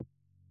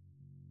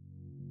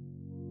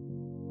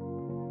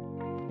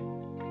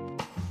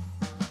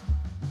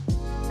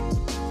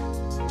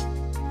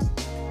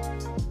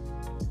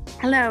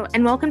Hello,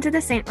 and welcome to the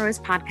St. Rose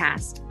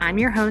podcast. I'm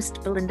your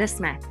host, Belinda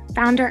Smith,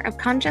 founder of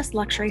conscious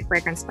luxury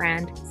fragrance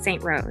brand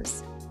St.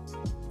 Rose.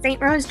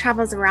 St. Rose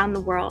travels around the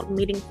world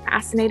meeting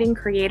fascinating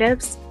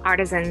creatives,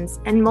 artisans,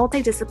 and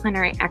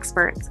multidisciplinary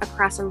experts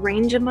across a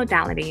range of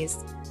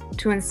modalities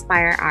to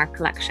inspire our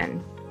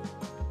collection.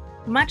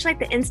 Much like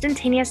the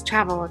instantaneous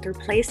travel through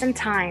place and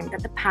time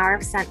that the power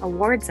of scent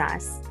awards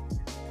us,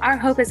 our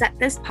hope is that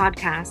this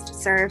podcast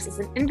serves as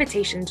an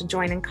invitation to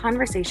join in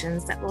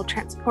conversations that will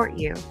transport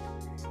you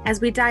as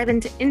we dive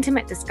into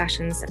intimate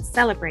discussions that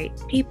celebrate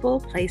people,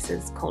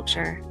 places,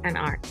 culture, and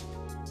art.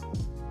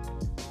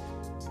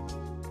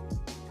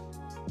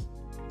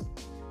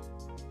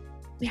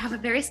 We have a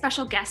very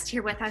special guest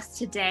here with us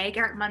today.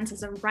 Garrett Munns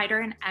is a writer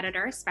and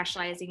editor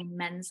specializing in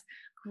men's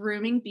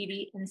grooming,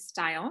 beauty, and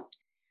style,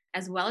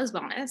 as well as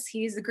wellness.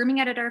 He's the grooming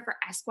editor for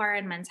Esquire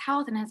and Men's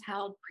Health and has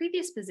held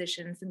previous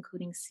positions,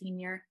 including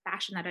senior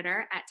fashion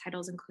editor at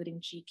titles including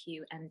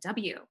GQ and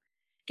W.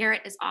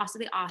 Garrett is also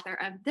the author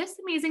of this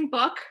amazing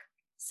book,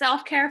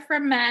 Self-Care for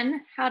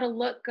Men, How to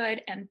Look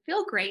Good and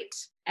Feel Great,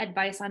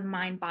 Advice on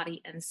Mind,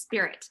 Body, and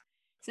Spirit.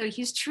 So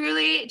he's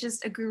truly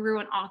just a guru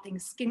in all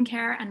things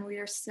skincare, and we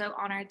are so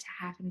honored to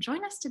have him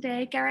join us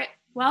today. Garrett,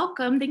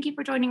 welcome. Thank you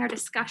for joining our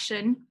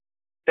discussion.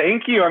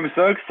 Thank you. I'm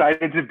so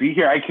excited to be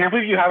here. I can't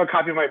believe you have a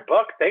copy of my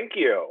book. Thank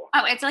you.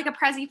 Oh, it's like a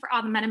present for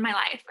all the men in my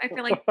life. I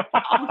feel like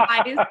all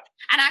guys, and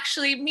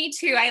actually me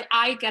too,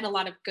 I get a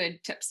lot of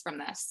good tips from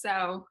this.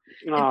 So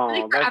it's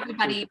really for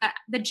everybody, but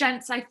the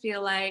gents, I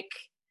feel like,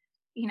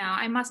 you know,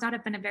 I must not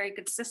have been a very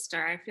good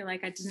sister. I feel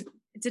like I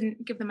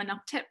didn't give them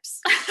enough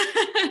tips.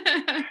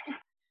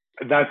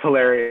 That's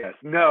hilarious.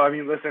 No, I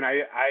mean, listen,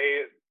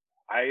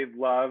 I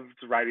loved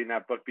writing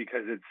that book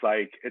because it's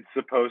like,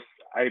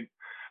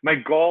 my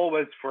goal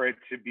was for it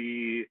to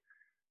be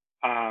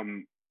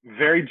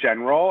very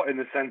general in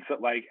the sense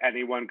that like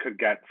anyone could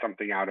get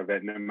something out of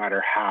it, no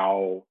matter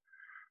how,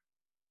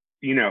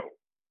 you know,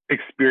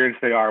 experienced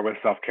they are with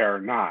self-care or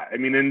not. I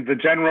mean, in the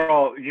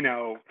general, you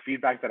know,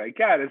 feedback that I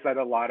get is that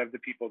a lot of the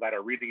people that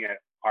are reading it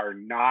are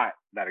not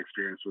that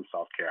experienced with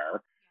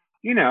self-care.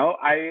 You know,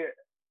 I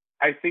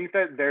think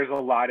that there's a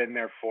lot in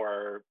there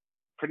for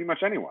pretty much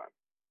anyone.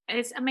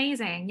 It's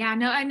amazing. Yeah,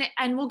 no,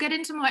 and we'll get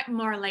into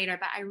more later,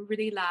 but I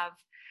really love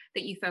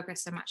that you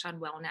focus so much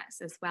on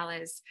wellness as well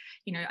as,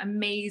 you know,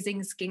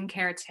 amazing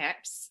skincare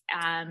tips.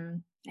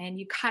 And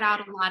you cut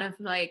out a lot of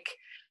like,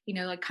 you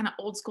know, like kind of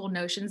old school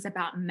notions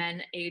about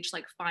men age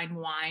like fine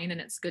wine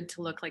and it's good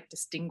to look like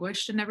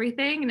distinguished and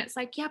everything. And it's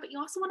like, yeah, but you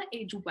also want to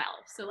age well.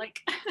 So like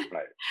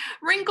right.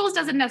 Wrinkles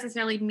doesn't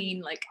necessarily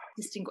mean like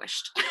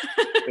distinguished.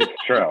 It's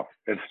true.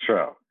 It's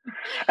true.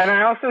 And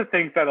I also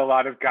think that a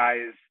lot of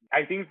guys,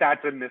 I think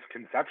that's a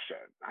misconception.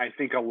 I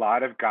think a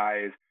lot of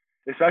guys,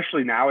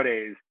 especially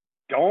nowadays,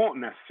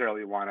 don't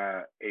necessarily want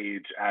to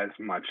age as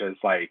much as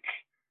like,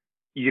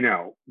 you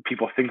know,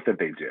 people think that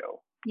they do.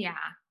 Yeah.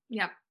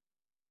 Yep.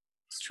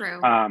 It's true.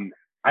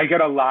 I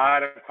get a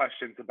lot of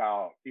questions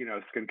about, you know,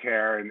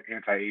 skincare and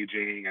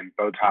anti-aging and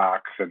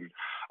Botox and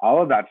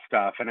all of that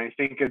stuff. And I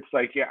think it's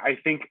like, yeah, I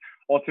think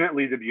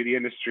ultimately the beauty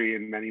industry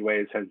in many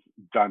ways has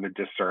done a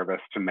disservice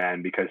to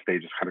men because they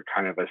just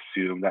kind of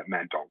assume that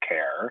men don't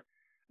care.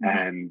 Mm-hmm.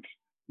 And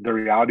the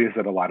reality is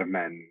that a lot of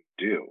men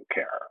do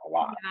care a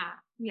lot.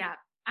 Yeah,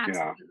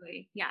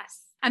 absolutely. You know?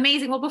 Yes.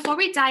 Amazing. Well, before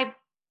we dive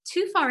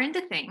too far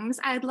into things,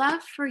 I'd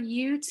love for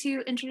you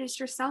to introduce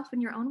yourself in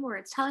your own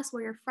words. Tell us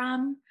where you're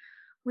from,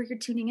 where you're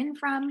tuning in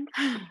from.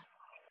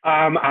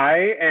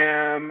 I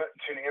am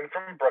tuning in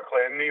from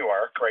Brooklyn, New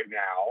York right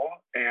now,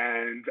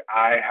 and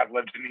I have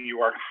lived in New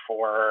York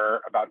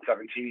for about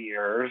 17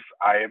 years.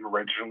 I am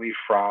originally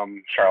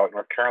from Charlotte,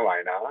 North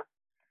Carolina.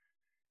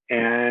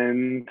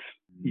 And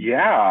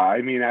yeah,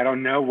 I mean, I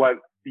don't know what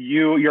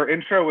your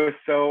intro was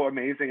so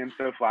amazing and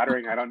so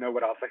flattering. I don't know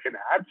what else I can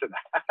add to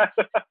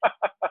that.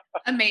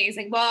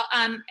 Amazing. Well,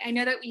 I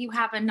know that you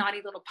have a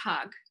naughty little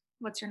pug.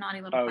 What's your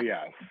naughty little pug? Oh,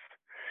 yes.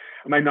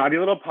 My naughty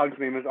little pug's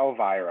name is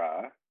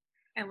Elvira.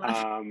 I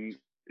love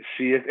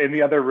she is in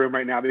the other room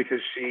right now because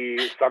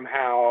she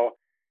somehow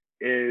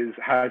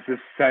has this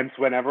sense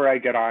whenever I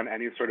get on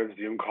any sort of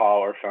Zoom call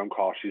or phone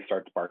call, she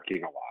starts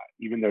barking a lot,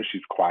 even though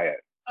she's quiet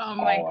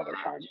all other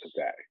times of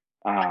the day.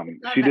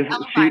 She doesn't.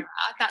 Elvira,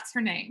 that's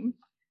her name.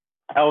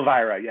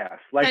 Elvira, yes,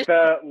 like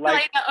the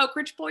Oak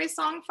Ridge Boys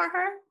song for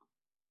her.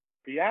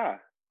 Yeah.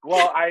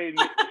 Well,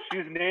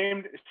 she's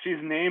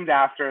named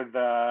after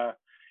the,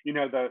 you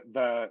know,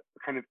 the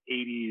kind of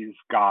 80s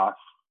goth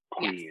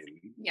queen.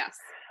 Yes.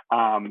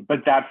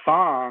 But that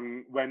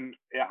song,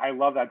 I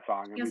love that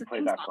song, and we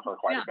played that for her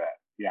quite a bit.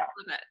 Yeah. I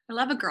love it. I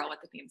love a girl with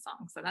a theme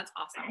song, so that's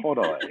awesome.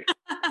 Totally.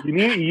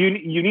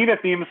 you need a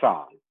theme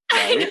song.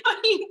 Right? I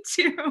know you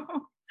do.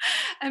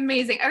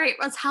 Amazing. All right,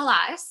 well, tell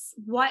us,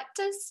 what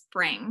does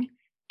spring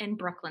in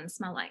Brooklyn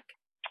smell like?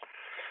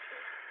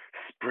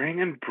 Spring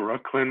in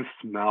Brooklyn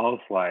smells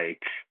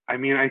like, I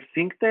mean, I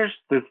think there's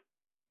this,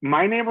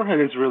 my neighborhood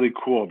is really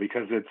cool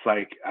because it's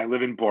like, I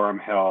live in Boerum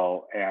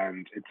Hill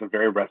and it's a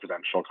very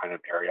residential kind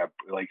of area.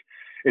 Like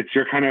it's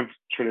your kind of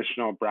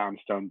traditional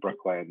brownstone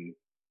Brooklyn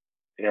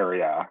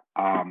area.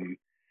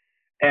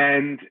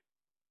 And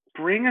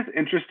spring is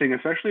interesting,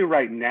 especially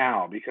right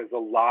now, because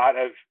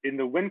in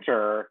the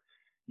winter,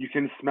 you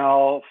can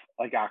smell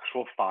like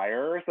actual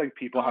fires. Like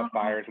people have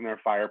fires in their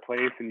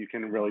fireplace, and you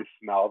can really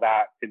smell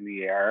that in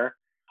the air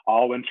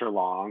all winter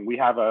long. We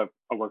have a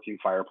working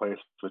fireplace,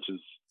 which is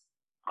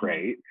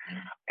great.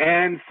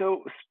 And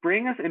so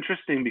spring is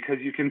interesting because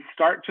you can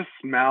start to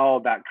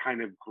smell that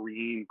kind of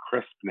green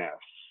crispness.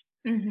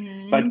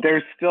 But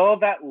there's still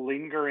that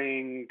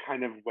lingering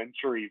kind of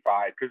wintry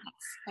vibe, because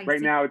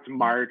right now it's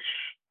March,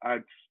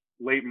 it's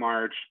late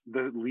March.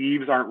 The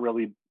leaves aren't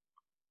really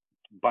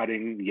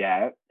budding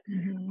yet.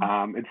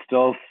 It's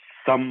still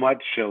somewhat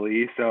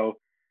chilly. So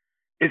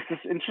it's this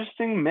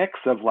interesting mix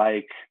of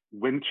like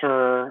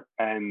winter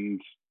and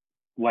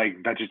like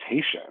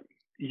vegetation.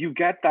 You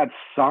get that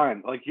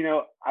sun, like, you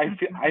know,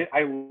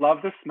 I love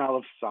the smell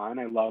of sun.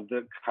 I love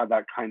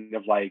that kind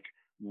of like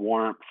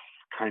warmth,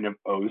 kind of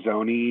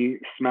ozone-y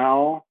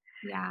smell.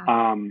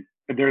 Yeah.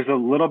 There's a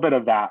little bit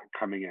of that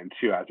coming in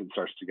too as it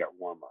starts to get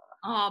warmer.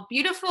 Oh,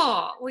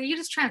 beautiful. Well, you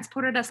just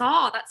transported us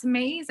all. That's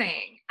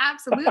amazing.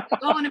 Absolutely.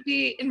 I want to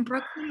be in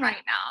Brooklyn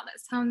right now. That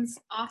sounds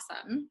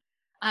awesome.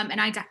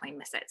 And I definitely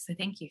miss it. So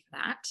thank you for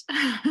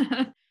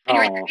that.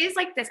 Anyway, there is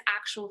like this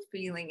actual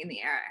feeling in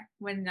the air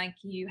when like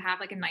you have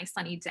like a nice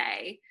sunny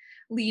day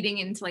leading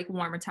into like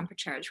warmer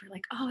temperatures. We're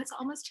like, oh, it's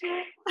almost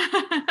here.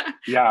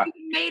 Yeah.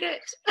 We made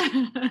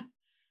it.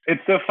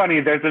 It's so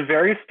funny. There's a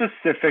very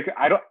specific,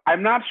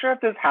 I'm not sure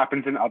if this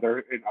happens in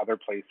other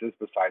places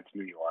besides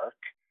New York.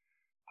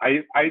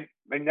 I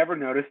never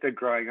noticed it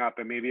growing up,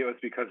 and maybe it was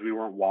because we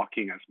weren't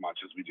walking as much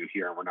as we do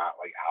here, and we're not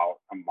like out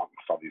amongst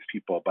all these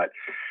people. But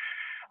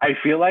I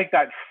feel like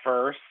that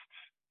first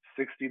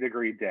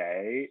 60-degree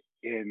day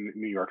in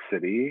New York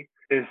City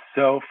is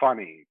so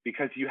funny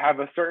because you have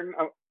a certain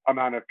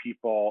amount of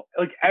people,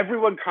 like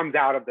everyone comes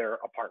out of their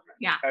apartment.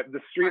 Yeah. The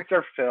streets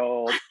are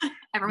filled.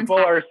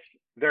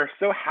 They're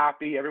so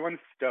happy. Everyone's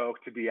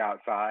stoked to be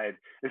outside,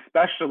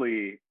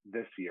 especially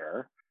this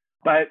year.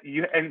 But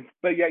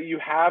yet you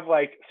have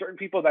like certain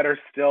people that are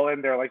still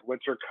in their like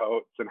winter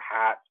coats and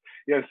hats.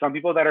 You know, some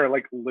people that are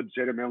like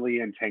legitimately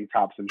in tank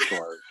tops and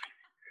shorts.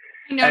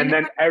 And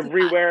then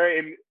everywhere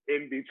in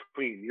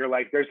between, you're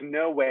like, there's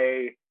no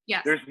way.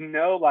 Yes. There's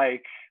no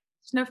like.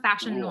 There's no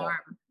fashion rule.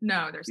 norm.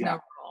 No, there's no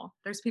rule.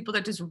 There's people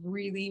that just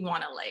really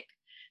want to like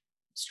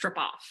strip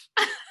off.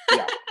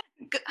 Yeah.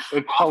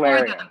 It's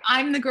hilarious.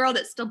 I'm the girl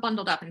that's still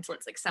bundled up until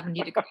it's like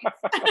 70 degrees.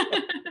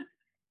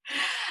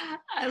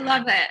 I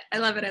love it. I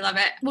love it. I love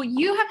it. Well,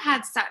 you have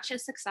had such a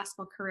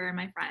successful career,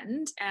 my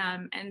friend,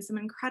 and some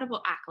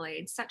incredible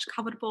accolades, such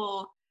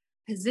covetable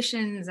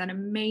positions and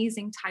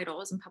amazing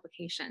titles and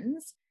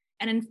publications.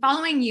 And in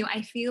following you,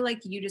 I feel like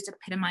you just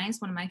epitomize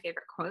one of my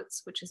favorite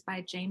quotes, which is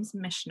by James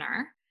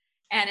Michener.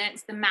 And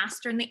it's the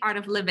master in the art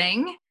of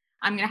living.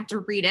 I'm going to have to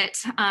read it.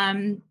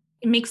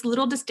 It makes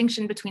little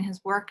distinction between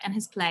his work and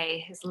his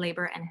play, his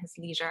labor and his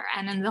leisure.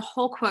 And then the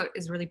whole quote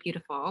is really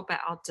beautiful, but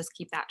I'll just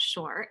keep that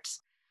short.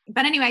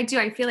 But anyway,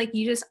 I feel like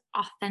you just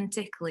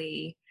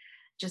authentically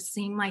just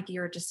seem like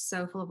you're just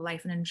so full of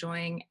life and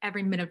enjoying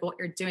every minute of what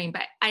you're doing.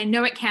 But I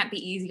know it can't be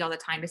easy all the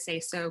time to stay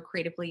so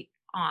creatively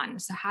on.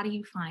 So how do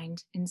you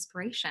find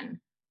inspiration?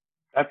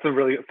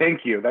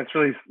 Thank you. That's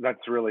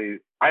really,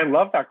 I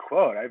love that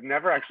quote. I've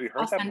never actually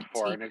heard that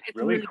before. And it's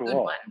really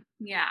cool.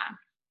 Yeah.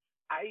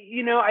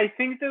 I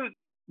think that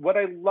what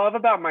I love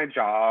about my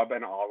job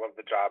and all of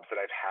the jobs that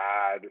I've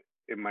had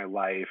in my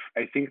life,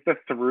 I think the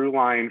through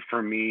line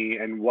for me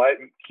and what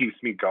keeps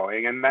me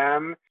going in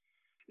them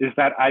is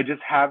that I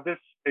just have this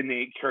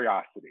innate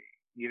curiosity.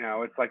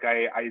 It's like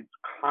I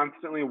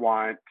constantly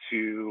want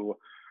to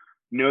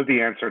know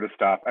the answer to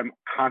stuff. I'm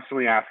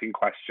constantly asking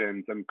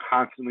questions. I'm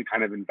constantly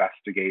kind of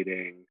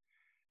investigating.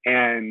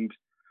 And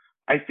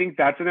I think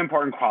that's an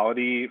important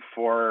quality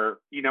for,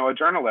 a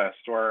journalist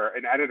or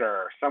an editor,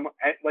 or someone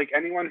like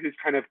anyone who's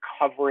kind of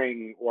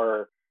covering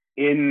or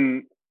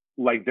in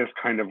like this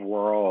kind of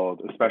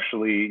world,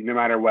 especially no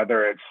matter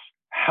whether it's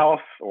health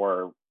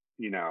or,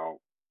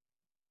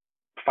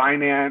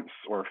 finance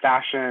or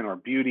fashion or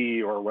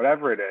beauty or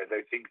whatever it is.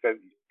 I think that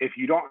if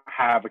you don't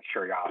have a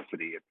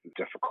curiosity, it's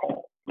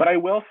difficult. But I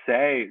will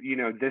say,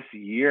 this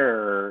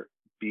year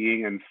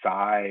being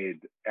inside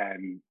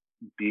and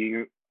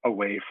being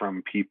away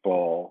from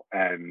people,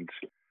 and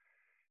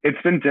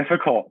it's been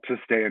difficult to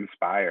stay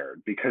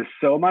inspired because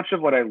so much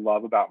of what I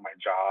love about my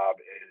job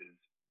is,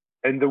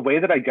 and the way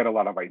that I get a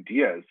lot of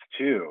ideas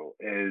too,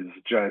 is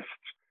just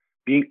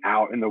being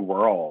out in the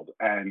world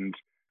and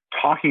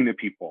talking to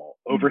people,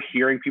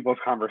 overhearing people's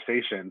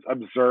conversations,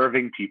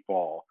 observing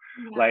people,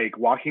 like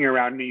walking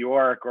around New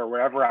York or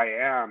wherever I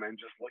am and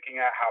just looking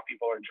at how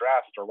people are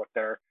dressed or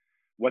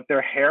what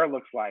their hair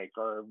looks like,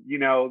 or,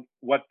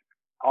 what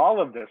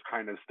all of this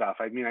kind of stuff.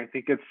 I mean, I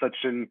think it's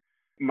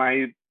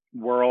my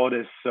world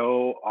is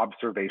so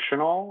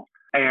observational,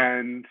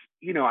 and,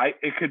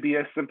 it could be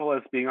as simple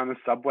as being on the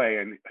subway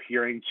and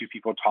hearing two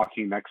people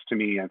talking next to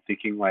me and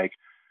thinking like,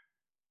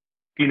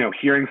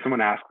 hearing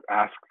someone ask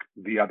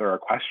the other a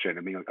question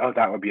and being like, oh,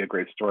 that would be a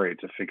great story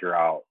to figure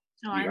out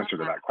Oh, the I love answer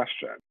to that. that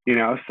question, you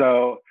know?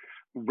 So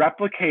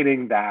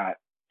replicating that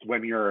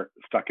when you're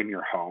stuck in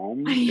your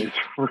home is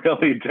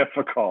really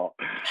difficult.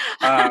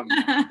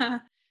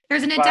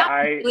 There's an But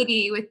I,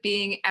 adaptability with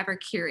being ever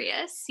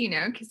curious, you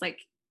know, because like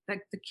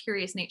the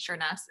curious nature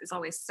in us is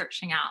always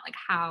searching out like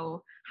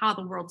how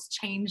the world's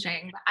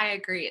changing. But I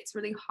agree, it's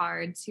really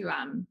hard to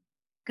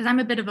because I'm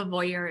a bit of a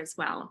voyeur as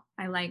well.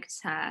 I like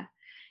to,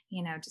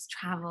 you know, just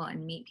travel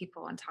and meet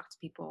people and talk to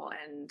people.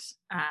 And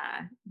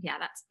yeah,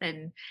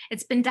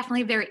 it's been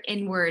definitely a very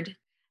inward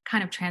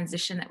kind of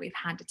transition that we've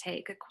had to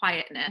take, a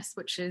quietness,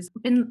 which has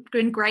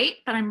been great,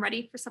 but I'm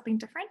ready for something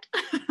different.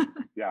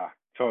 yeah,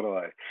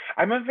 totally.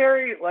 I'm a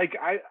very, like,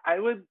 I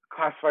would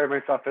classify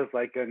myself as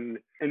like an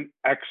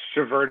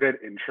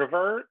extroverted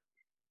introvert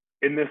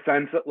in the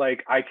sense that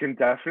like I can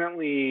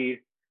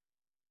definitely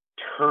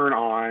turn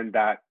on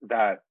that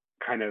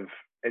kind of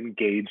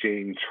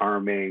engaging,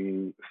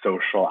 charming,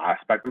 social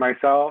aspect of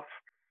myself.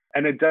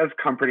 And it does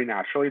come pretty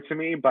naturally to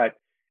me. But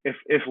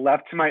if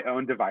left to my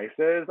own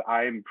devices,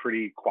 I'm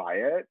pretty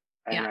quiet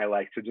Yeah. and I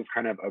like to just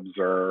kind of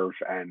observe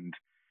and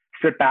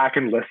sit back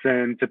and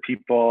listen to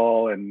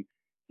people. And,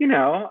 you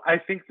know, I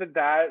think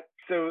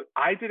so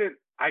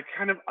I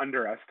kind of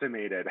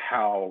underestimated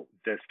how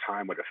this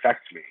time would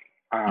affect me.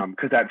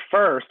 Because at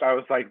first I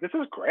was like, this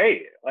is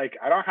great. Like,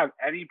 I don't have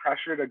any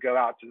pressure to go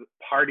out to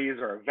parties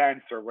or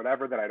events or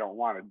whatever that I don't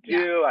want to Yeah.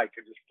 do. I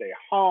could just stay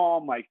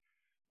home, like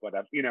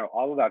whatever, you know,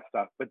 all of that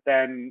stuff. But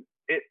then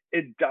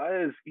it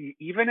does,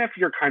 even if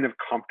you're kind of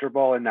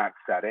comfortable in that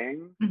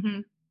setting, Mm-hmm.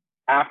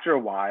 after a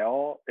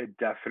while, it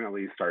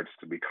definitely starts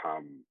to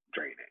become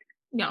draining,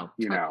 No,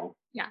 you totally. know?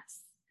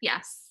 Yes.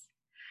 Yes.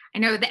 I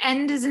know the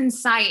end is in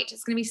sight.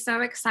 It's going to be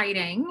so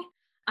exciting.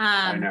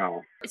 I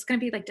know. It's going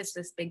to be like just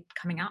this big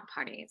coming out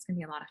party. It's going to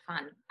be a lot of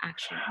fun,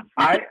 actually.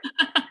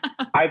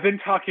 I've been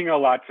talking a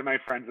lot to my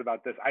friends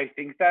about this. I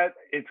think that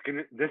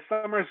this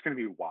summer is gonna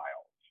be wild.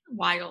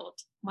 Wild.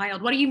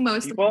 What are you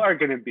most People are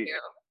gonna be, to?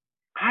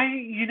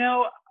 you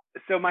know,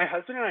 so my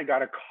husband and I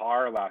got a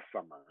car last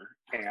summer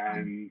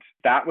and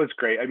that was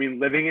great. I mean,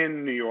 living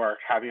in New York,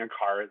 having a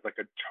car is like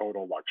a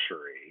total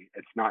luxury.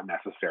 It's not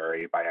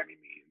necessary by any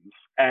means.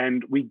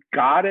 And we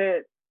got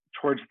it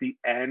towards the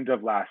end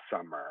of last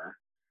summer.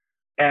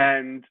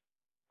 And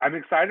I'm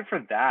excited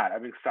for that.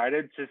 I'm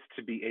excited just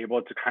to be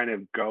able to kind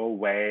of go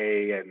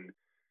away and,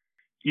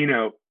 you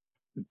know,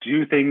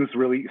 do things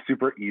really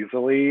super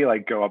easily,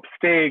 like go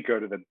upstate, go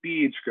to the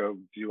beach, go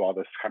do all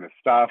this kind of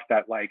stuff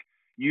that like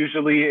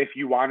usually if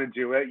you want to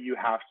do it, you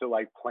have to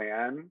like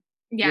plan,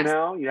 you Yes.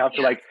 know, you have to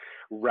Yes. like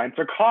rent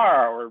a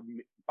car or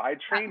buy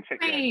train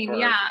tickets or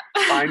Yeah.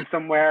 find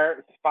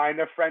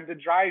a friend to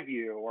drive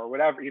you or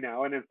whatever, you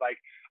know, and it's like,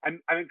 I'm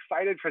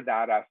excited for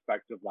that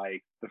aspect of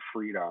like the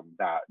freedom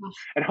that,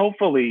 and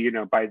hopefully, you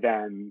know, by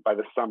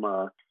the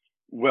summer,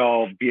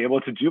 we'll be able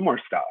to do more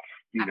stuff,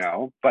 you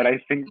know, but I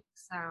think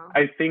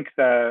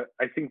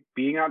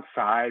being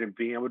outside and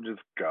being able to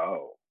just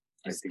go,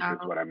 is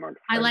what I'm most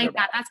I excited like about.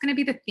 that. That's going to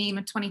be the theme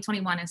of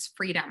 2021 is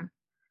freedom.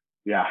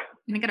 Yeah.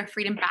 We're going to get our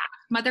freedom back.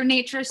 Mother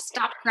Nature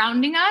stopped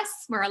grounding us.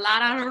 We're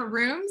allowed out of our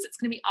rooms. It's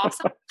going to be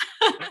awesome.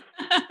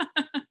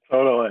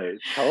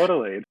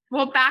 Totally.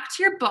 Well, back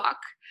to your book.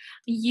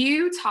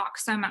 You talk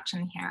so much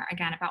in here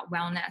again about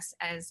wellness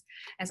as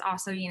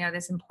also, you know,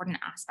 this important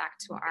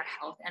aspect to our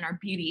health and our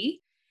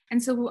beauty.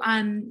 And so,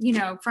 you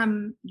know,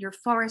 from your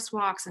forest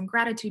walks and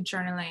gratitude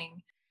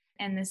journaling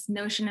and this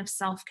notion of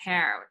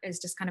self-care is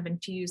just kind of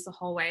infused the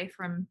whole way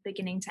from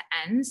beginning to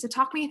end. So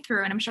talk me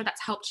through, and I'm sure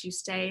that's helped you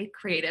stay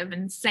creative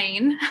and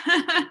sane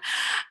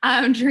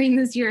during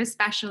this year,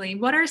 especially.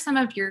 What are some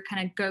of your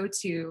kind of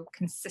go-to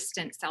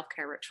consistent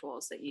self-care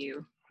rituals that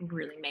you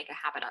really make a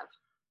habit of?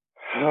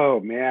 Oh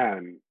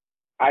man.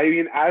 I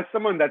mean, as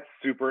someone that's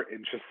super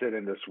interested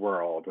in this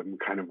world and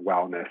kind of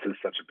wellness is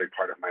such a big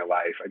part of my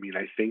life, I mean,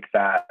 I think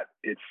that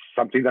it's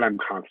something that I'm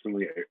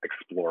constantly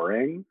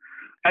exploring.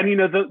 And, you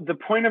know, the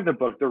point of the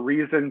book, the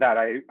reason that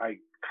I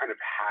kind of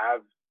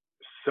have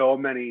so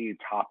many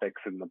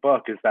topics in the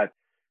book is that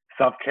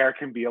self-care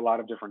can be a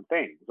lot of different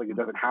things. Like, it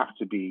doesn't have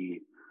to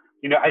be,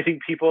 you know, I think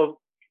people,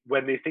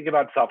 when they think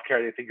about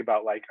self-care, they think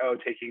about like, oh,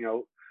 taking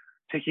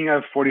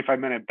a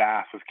 45-minute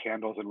bath with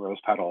candles and rose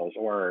petals,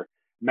 or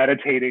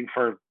meditating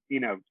for, you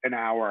know, an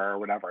hour or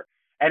whatever.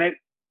 And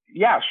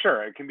yeah,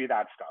 sure, it can be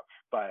that stuff,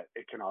 but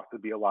it can also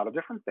be a lot of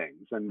different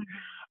things. And,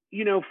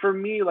 you know, for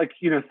me, like,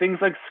 you know, things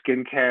like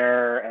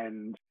skincare,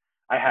 and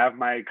I have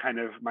my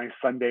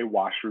Sunday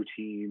wash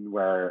routine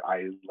where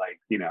I like,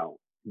 you know,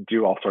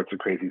 do all sorts of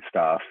crazy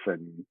stuff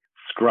and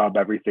scrub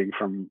everything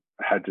from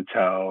head to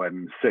toe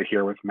and sit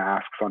here with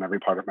masks on every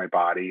part of my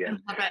body. And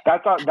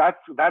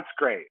that's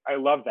great. I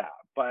love that.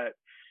 But,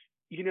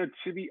 you know,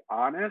 to be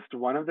honest,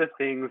 one of the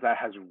things that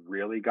has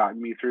really gotten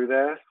me through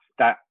this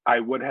that I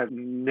would have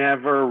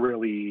never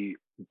really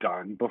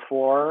done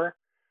before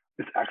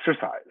is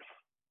exercise.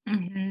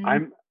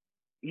 Mm-hmm.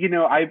 You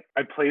know, I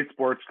played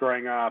sports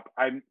growing up.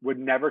 I would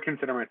never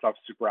consider myself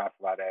super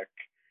athletic.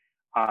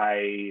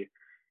 I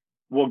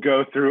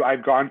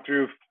I've gone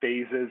through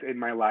phases in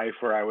my life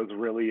where I was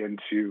really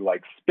into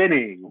like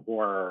spinning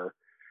or,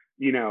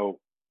 you know,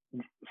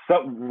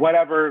 so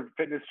whatever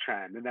fitness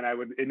trend. And then I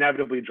would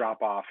inevitably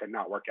drop off and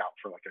not work out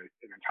for like an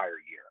entire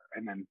year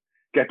and then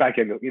get back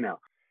into, you know,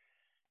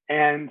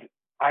 and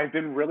I've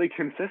been really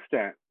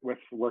consistent with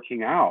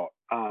working out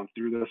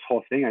through this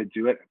whole thing. I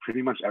do it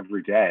pretty much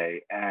every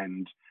day.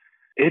 And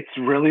it's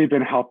really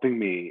been helping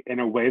me in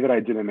a way that I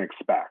didn't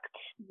expect,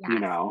 Yes. you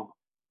know?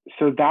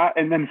 So that,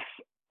 and then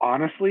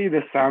honestly,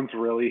 this sounds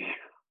really,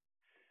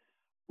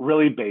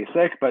 really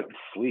basic, but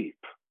sleep.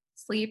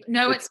 Sleep.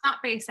 No, it's not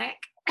basic.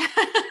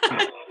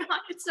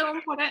 It's so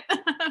important.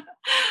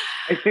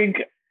 I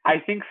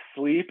think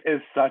sleep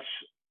is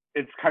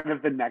it's kind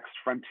of the next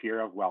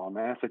frontier of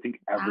wellness. I think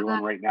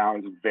everyone right now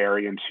is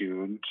very in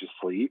tune to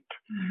sleep.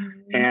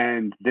 Mm-hmm.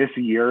 And this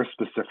year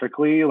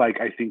specifically, like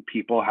I think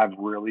people have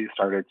really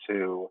started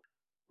to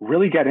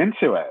really get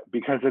into it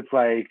because it's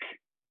like,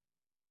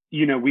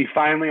 you know, we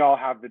finally all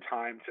have the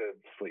time to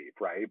sleep,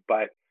 right?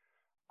 But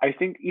I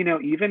think, you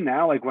know, even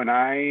now, like when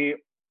I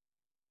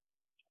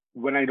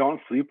don't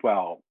sleep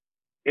well,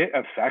 it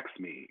affects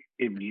me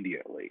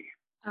immediately.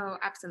 Oh,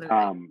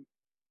 absolutely.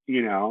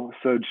 You know,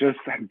 so just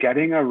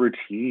getting a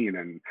routine.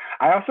 And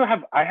I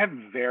have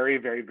very,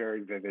 very,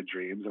 very vivid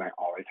dreams, and I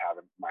always have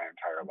in my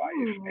entire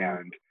life. Ooh.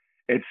 And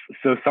it's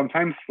so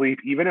sometimes sleep,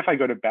 even if I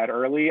go to bed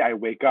early, I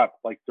wake up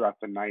like throughout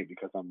the night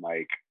because I'm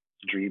like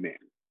dreaming.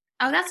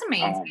 Oh, that's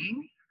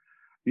amazing.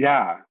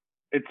 Yeah,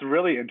 it's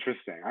really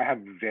interesting. I have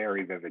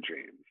very vivid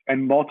dreams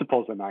and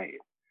multiples a night.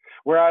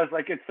 Whereas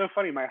like, it's so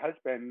funny. My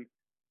husband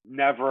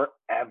never,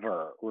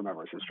 ever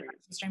remembers his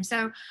dreams.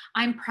 So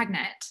I'm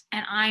pregnant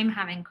and I'm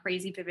having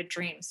crazy vivid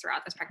dreams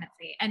throughout this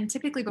pregnancy. And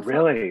typically before,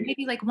 Really?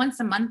 maybe like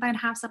once a month, I'd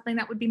have something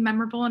that would be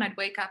memorable and I'd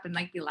wake up and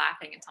like be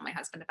laughing and tell my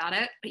husband about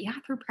it. But yeah,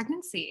 through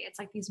pregnancy, it's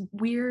like these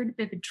weird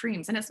vivid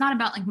dreams. And it's not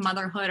about like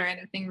motherhood or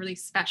anything really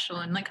special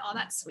and like, oh,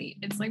 that's sweet.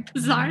 It's like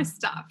bizarre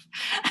stuff.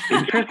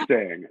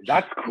 Interesting.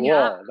 That's cool.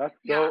 Yeah.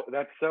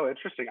 That's so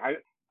interesting.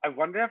 I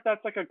wonder if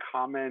that's like a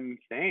common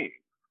thing.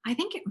 I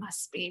think it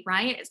must be,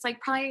 right? It's like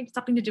probably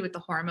something to do with the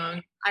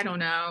hormones. I don't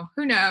know.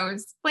 Who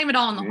knows? Blame it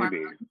all on the Maybe.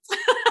 hormones.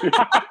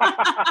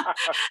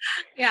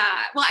 Yeah.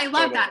 Well, I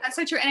love that. That's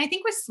so true. And I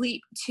think with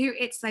sleep too,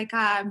 it's like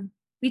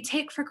we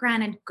take for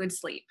granted good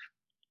sleep,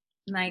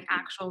 like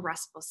actual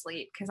restful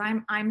sleep. Cause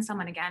I'm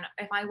someone, again,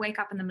 if I wake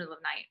up in the middle of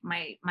the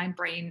night, my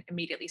brain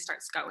immediately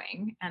starts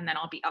going and then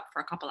I'll be up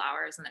for a couple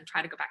hours and then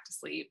try to go back to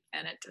sleep.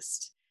 And it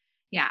just,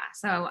 yeah.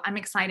 So I'm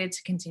excited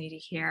to continue to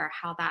hear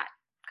how that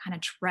kind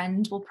of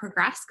trend will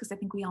progress because I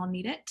think we all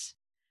need it.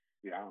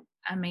 Yeah.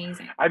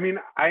 Amazing. I mean,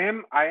 I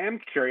am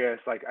curious.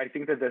 Like, I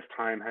think that this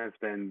time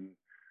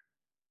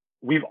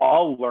we've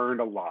all learned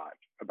a lot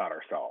about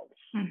ourselves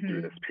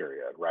through this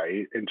period,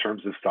 right? In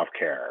terms of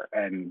self-care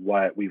and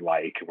what we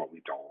like and what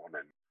we don't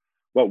and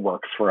what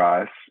works for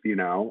us, you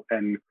know?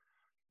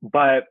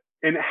 But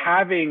in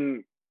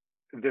having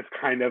this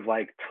kind of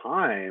like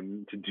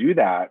time to do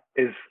that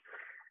is,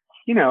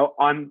 you know,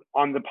 on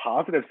the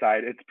positive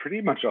side, it's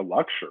pretty much a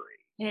luxury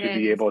to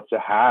be able to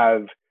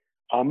have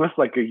almost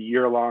like a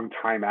year-long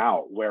time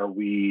out where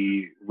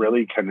we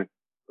really can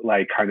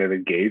like kind of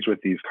engage with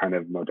these kind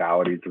of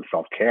modalities of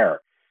self-care.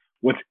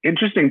 What's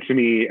interesting to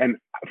me, and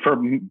for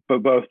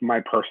both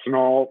my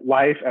personal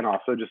life and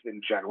also just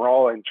in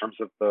general in terms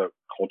of the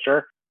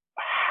culture,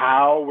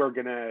 how we're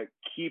going to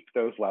keep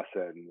those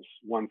lessons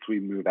once we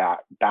move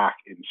back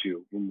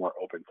into a more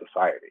open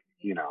society,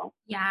 you know?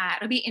 Yeah,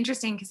 it'll be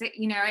interesting because it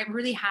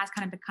really has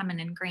kind of become an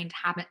ingrained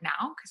habit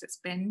now because it's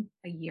been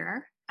a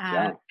year.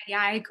 Yeah,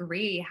 I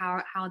agree.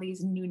 How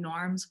these new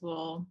norms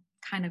will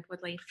would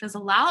like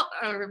fizzle out,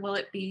 or will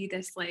it be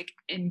this like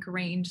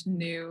ingrained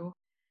new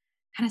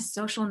kind of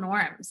social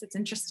norms? It's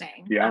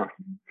interesting. Yeah.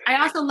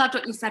 I also loved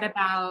what you said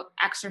about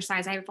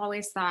exercise. I've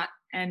always thought,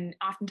 and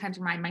oftentimes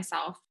remind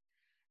myself,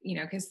 you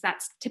know, because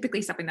that's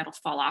typically something that'll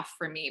fall off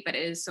for me, but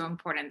it is so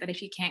important that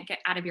if you can't get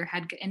out of your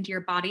head, get into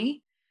your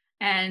body.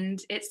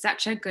 And it's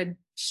such a good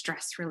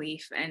stress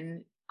relief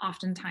and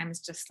oftentimes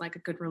just like a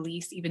good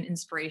release, even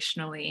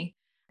inspirationally.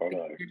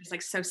 Totally. You're just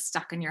like so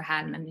stuck in your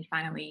head, and then you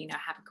finally, you know,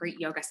 have a great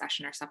yoga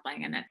session or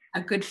something and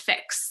a good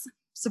fix.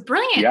 So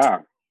brilliant. Yeah.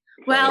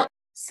 Well,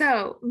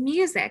 so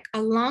music,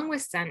 along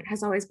with scent,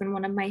 has always been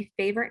one of my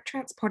favorite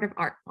transportive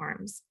art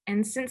forms.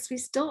 And since we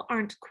still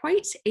aren't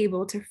quite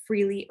able to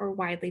freely or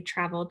widely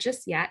travel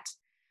just yet,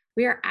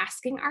 we are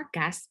asking our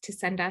guests to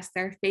send us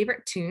their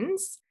favorite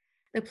tunes.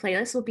 The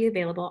playlist will be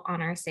available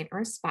on our St.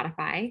 Rose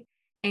Spotify.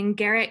 And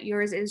Garrett,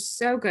 yours is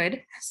so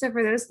good. So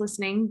for those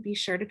listening, be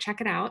sure to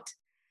check it out.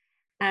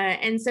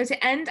 And so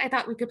to end, I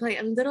thought we could play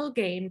a little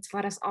game to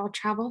let us all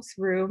travel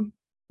through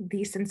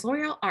the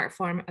sensorial art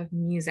form of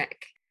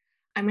music.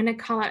 I'm going to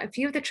call out a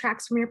few of the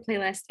tracks from your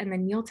playlist, and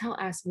then you'll tell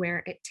us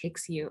where it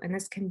takes you. And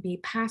this can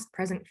be past,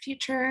 present,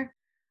 future,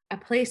 a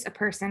place, a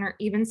person, or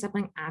even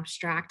something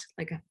abstract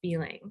like a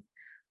feeling.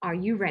 Are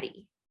you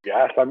ready?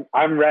 Yes,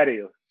 I'm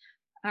ready.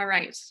 All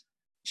right.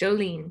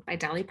 Jolene by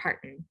Dolly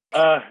Parton.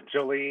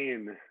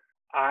 Jolene.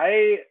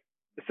 I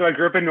So I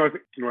grew up in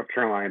North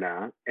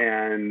Carolina,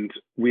 and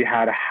we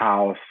had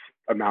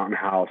a mountain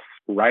house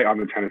right on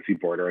the Tennessee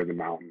border in the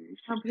mountains.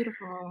 How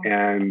beautiful.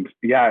 And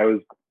yeah, it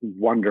was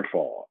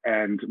wonderful.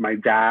 And my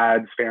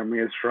dad's family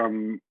is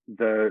from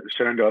the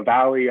Shenandoah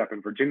Valley up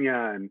in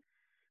Virginia. And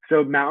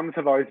so mountains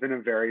have always been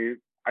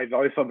I've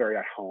always felt very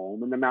at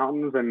home in the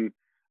mountains. And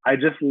I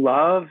just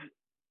love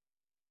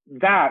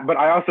that. But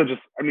I also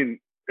I mean,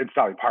 it's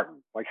Dolly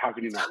Parton. Like, how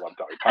can you not love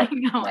Dolly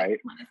Parton? I know, right?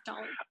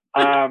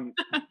 Dolly.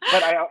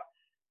 But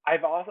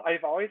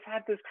I've always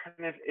had this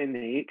kind of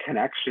innate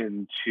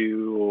connection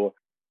to,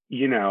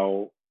 you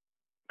know,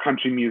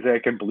 country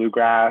music and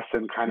bluegrass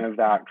and kind of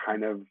that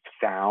kind of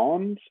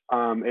sound.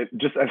 It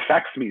just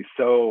affects me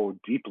so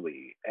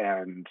deeply.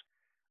 And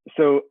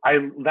so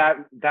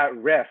that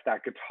riff,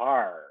 that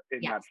guitar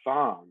in that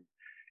song,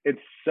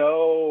 it's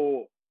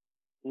so,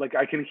 like,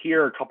 I can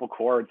hear a couple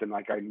chords and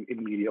like I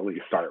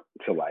immediately start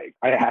to like,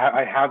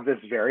 I have this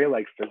very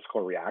like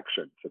physical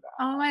reaction to that.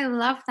 Oh, I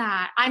love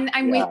that.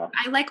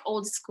 I like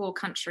old school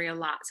country a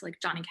lot. So like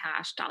Johnny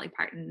Cash, Dolly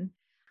Parton.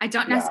 I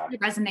don't necessarily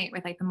resonate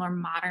with like the more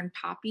modern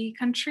poppy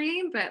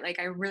country, but like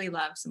I really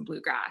love some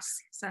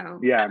bluegrass. So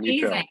yeah,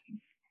 me too.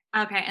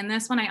 Okay, and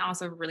this one I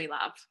also really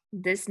love.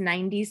 This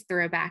 90s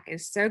throwback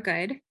is so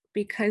good.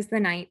 Because the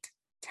Night,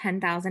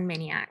 10,000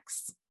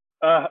 Maniacs.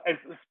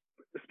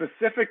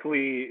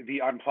 Specifically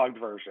the unplugged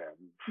version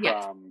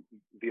from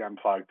the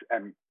Unplugged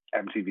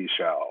MTV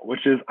show,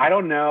 which is, I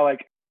don't know,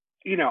 like,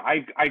 you know,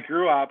 I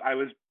grew up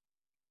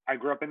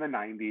in the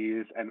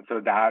 90s, and so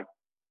that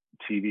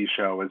TV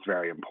show was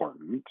very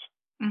important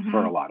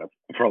for a lot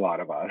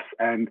of us.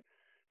 And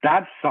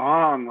that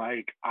song,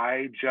 like,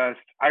 I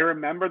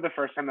remember the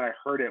first time that I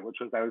heard it, which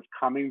was I was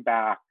coming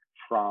back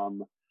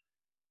from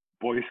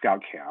Boy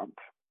Scout camp,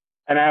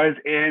 and I was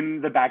in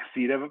the back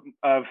seat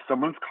of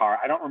someone's car.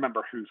 I don't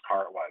remember whose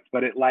car it was,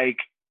 but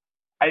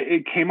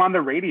it came on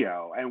the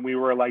radio, and we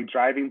were like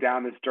driving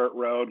down this dirt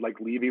road, like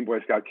leaving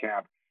Boy Scout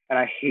camp. And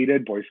I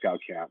hated Boy Scout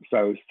camp, so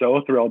I was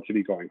so thrilled to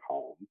be going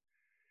home.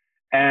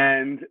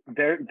 And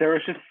there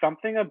was just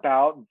something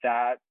about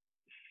that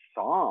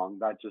song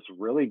that just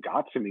really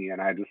got to me, and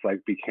I just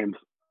like became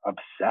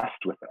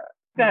obsessed with it.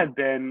 That had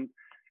been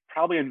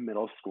probably in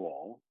middle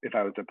school if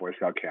I was at Boy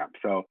Scout camp.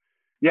 So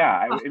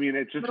yeah, I mean,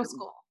 it's just middle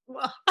school.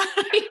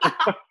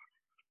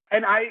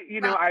 And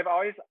I've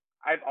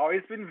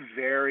always been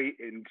very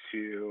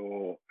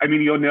into, I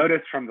mean, you'll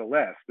notice from the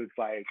list, it's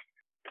like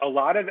a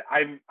lot of,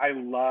 I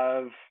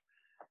love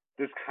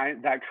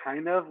that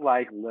kind of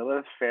like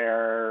Lilith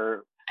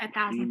Fair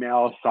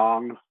female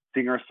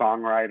singer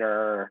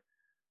songwriter.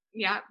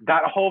 Yeah.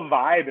 That whole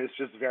vibe is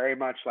just very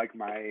much like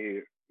my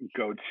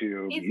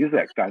go-to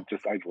music that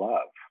just I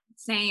love.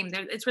 Same.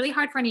 It's really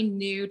hard for any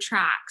new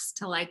tracks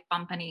to like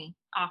bump any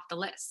off the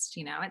list.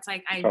 You know, it's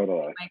like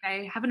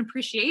I have an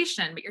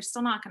appreciation, but you're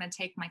still not going to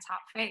take my top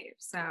fave.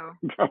 So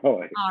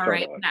all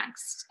right,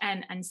 next.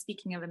 And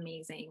speaking of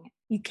amazing,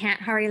 You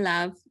Can't Hurry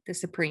Love, The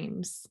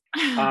Supremes.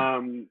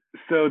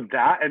 So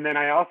that, and then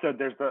I also,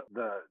 there's the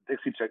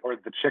Dixie Chick or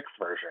the Chicks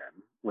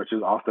version, which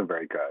is also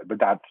very good, but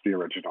that's the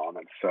original. And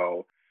it's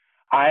so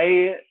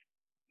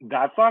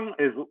that song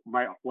is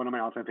one of my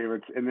all-time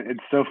favorites. And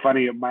it's so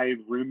funny. My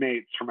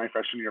roommates from my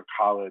freshman year of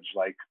college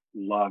like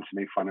loved to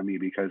make fun of me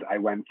because I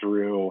went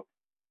through,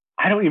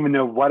 I don't even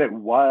know what it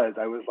was.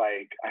 I was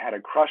like, I had a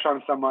crush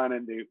on someone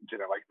and they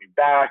didn't like me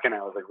back, and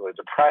I was like really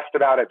depressed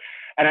about it.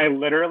 And I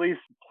literally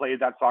played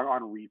that song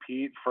on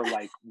repeat for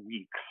like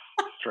weeks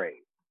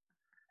straight.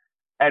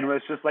 And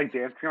was just like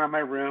dancing around my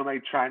room,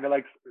 like trying to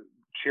like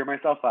cheer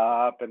myself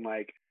up. And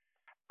like,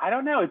 I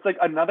don't know. It's like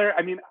another,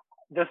 I mean,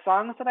 the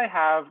songs that I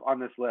have on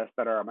this list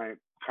that are my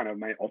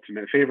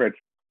ultimate favorites,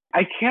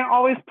 I can't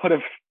always put a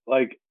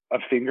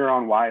finger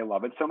on why I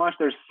love it so much.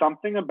 There's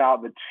something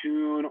about the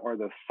tune or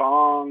the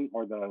song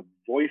or the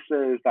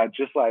voices that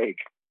just like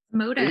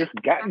they just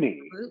get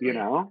me, you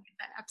know?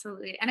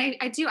 Absolutely. And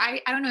I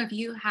don't know if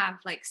you have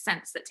like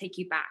scents that take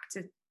you back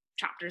to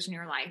chapters in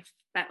your life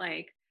that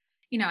like,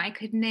 you know, I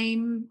could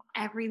name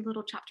every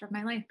little chapter of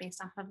my life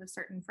based off of a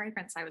certain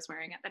fragrance I was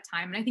wearing at the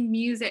time. And I think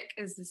music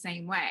is the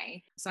same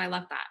way. So I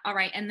love that. All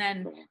right. And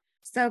then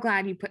so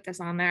glad you put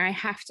this on there. I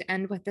have to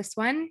end with this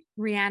one.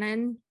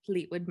 Rhiannon,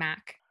 Fleetwood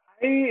Mac.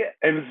 I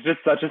was just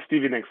such a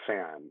Stevie Nicks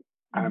fan.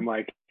 I'm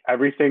like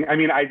everything. I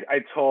mean, I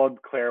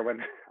told Claire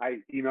when I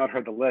emailed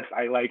her the list,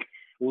 I like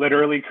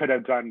literally could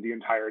have done the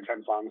entire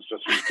 10 songs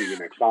just from Stevie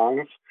Nicks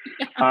songs.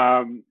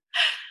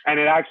 And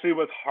it actually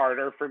was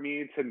harder for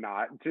me to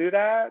not do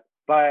that.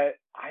 But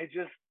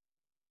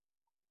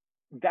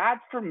that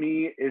for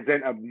me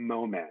isn't a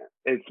moment.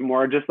 It's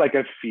more just like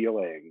a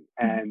feeling.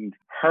 And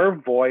her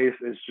voice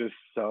is just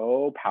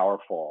so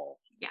powerful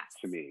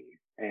to me.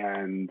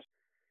 And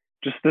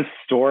just the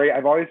story,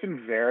 I've always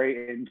been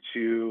very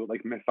into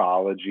like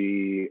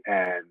mythology.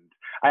 And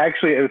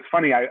it was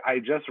funny, I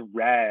just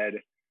read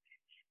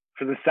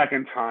for the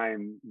second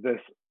time this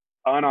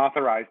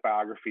unauthorized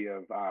biography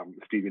of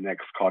Stevie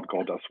Nicks called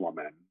Goldust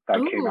Woman that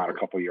came out a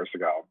couple years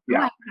ago.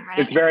 Yeah,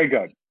 it's very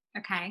good.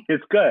 Okay.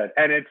 It's good.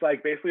 And it's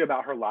like basically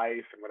about her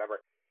life and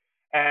whatever.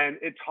 And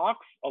it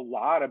talks a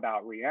lot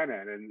about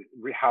Rhiannon and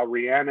how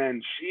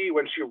Rhiannon,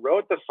 when she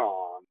wrote the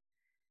song,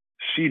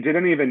 she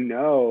didn't even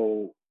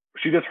know,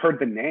 she just heard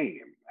the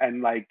name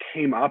and like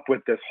came up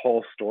with this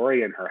whole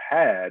story in her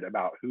head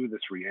about who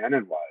this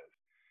Rhiannon was.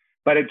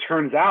 But it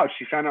turns out,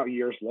 she found out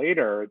years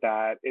later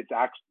that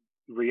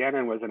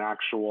Rhiannon was an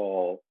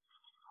actual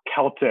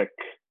Celtic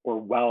or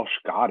Welsh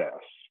goddess.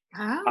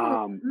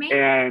 Oh,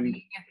 and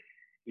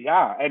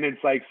yeah, and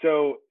it's like,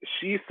 so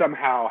she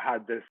somehow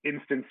had this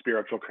instant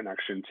spiritual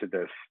connection to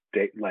this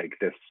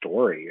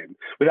story, and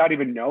without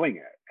even knowing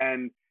it.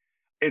 And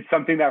it's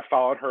something that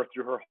followed her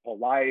through her whole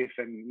life,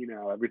 and you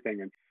know,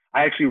 everything. And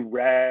I actually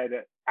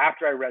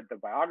after I read the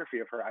biography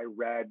of her, I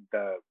read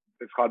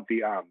it's called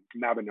the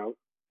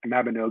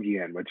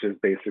Mabinogion, which is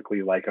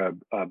basically like a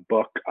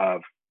book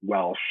of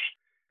Welsh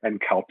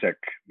and Celtic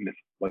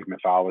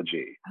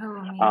mythology.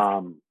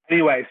 Oh,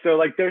 anyway, so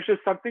like there's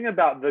just something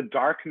about the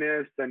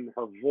darkness and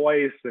her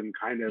voice and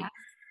kind of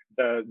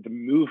the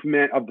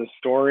movement of the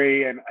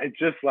story, and it's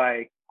just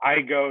like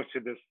I go to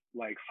this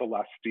like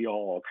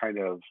celestial kind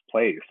of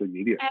place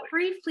immediately.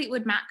 Every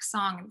Fleetwood Mac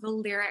song, the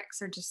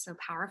lyrics are just so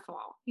powerful.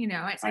 You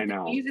know, it's like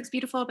the music's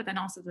beautiful, but then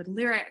also the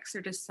lyrics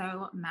are just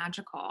so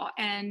magical.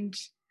 And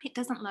it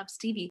doesn't love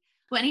Stevie.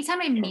 Well,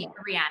 anytime I meet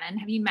Rhiannon,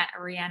 have you met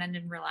a Rhiannon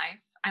in real life?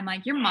 I'm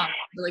like, your mom's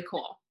really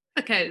cool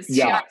because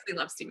she obviously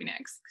loves Stevie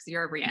Nicks because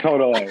you're a Rhiannon.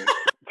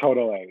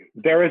 Totally.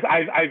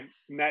 I've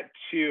met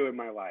two in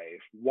my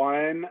life.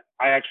 One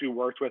I actually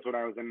worked with when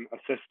I was an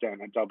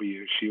assistant at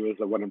W. She was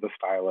one of the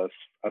stylist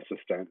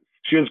assistants.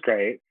 She was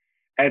great.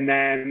 And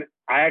then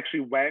I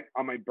actually went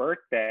on my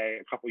birthday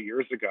a couple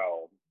years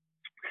ago.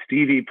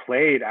 Stevie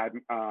played at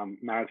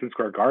Madison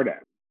Square Garden.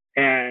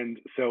 And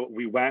so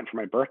we went for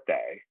my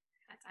birthday.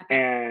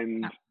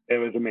 And it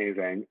was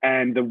amazing.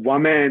 And the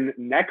woman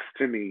next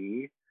to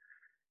me,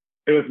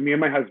 it was me and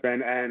my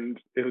husband, and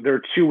there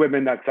were two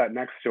women that sat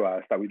next to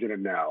us that we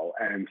didn't know.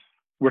 And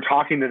we're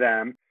talking to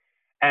them,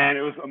 and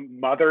it was a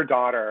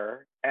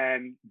mother-daughter,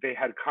 and they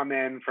had come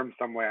in from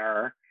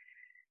somewhere,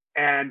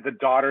 and the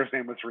daughter's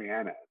name was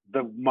Rhiannon.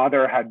 The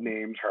mother had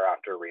named her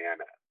after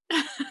Rhiannon.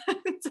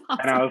 Awesome.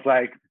 And I was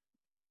like,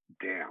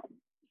 damn,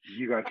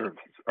 you guys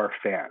are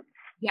fans.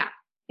 Yeah,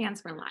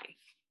 fans for life.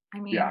 I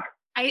mean,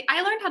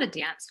 I learned how to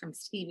dance from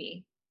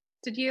Stevie.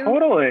 Did you?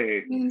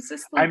 Totally.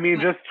 I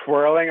mean, just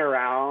twirling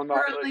around.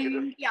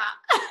 Yeah.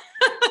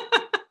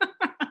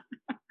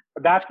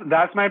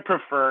 That's my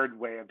preferred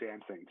way of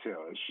dancing too.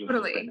 It's just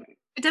totally. Spinning.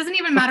 It doesn't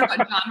even matter what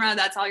genre.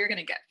 That's all you're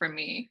gonna get from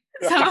me.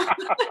 So.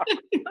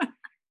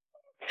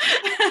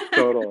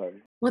 Totally.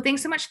 Well,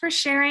 thanks so much for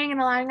sharing and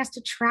allowing us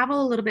to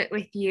travel a little bit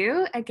with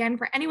you. Again,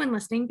 for anyone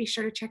listening, be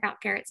sure to check out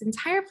Garrett's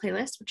entire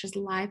playlist, which is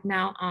live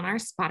now on our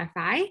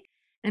Spotify,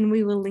 and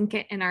we will link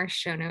it in our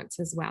show notes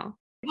as well.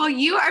 Well,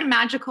 you are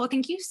magical.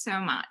 Thank you so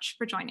much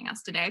for joining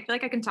us today. I feel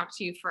like I can talk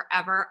to you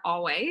forever,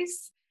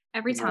 always,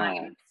 every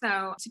time.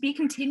 So to be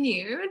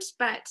continued,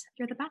 but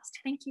you're the best.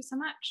 Thank you so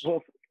much.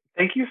 Well,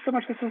 thank you so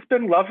much. This has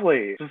been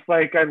lovely. Just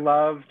like, I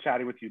love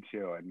chatting with you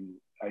too. And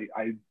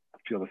I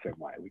feel the same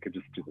way. We could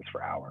just do this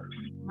for hours.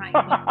 Right.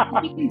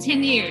 Well, be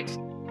continued.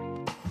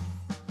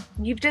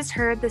 You've just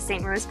heard the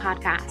St. Rose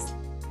podcast.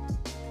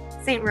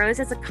 St. Rose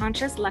is a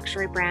conscious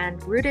luxury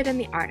brand rooted in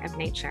the art of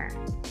nature.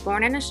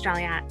 Born in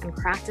Australia and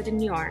crafted in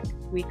New York,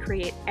 we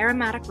create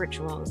aromatic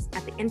rituals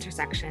at the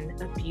intersection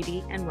of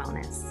beauty and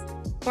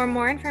wellness. For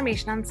more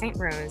information on St.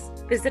 Rose,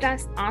 visit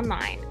us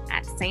online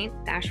at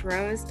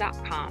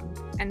saint-rose.com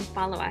and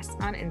follow us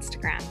on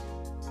Instagram.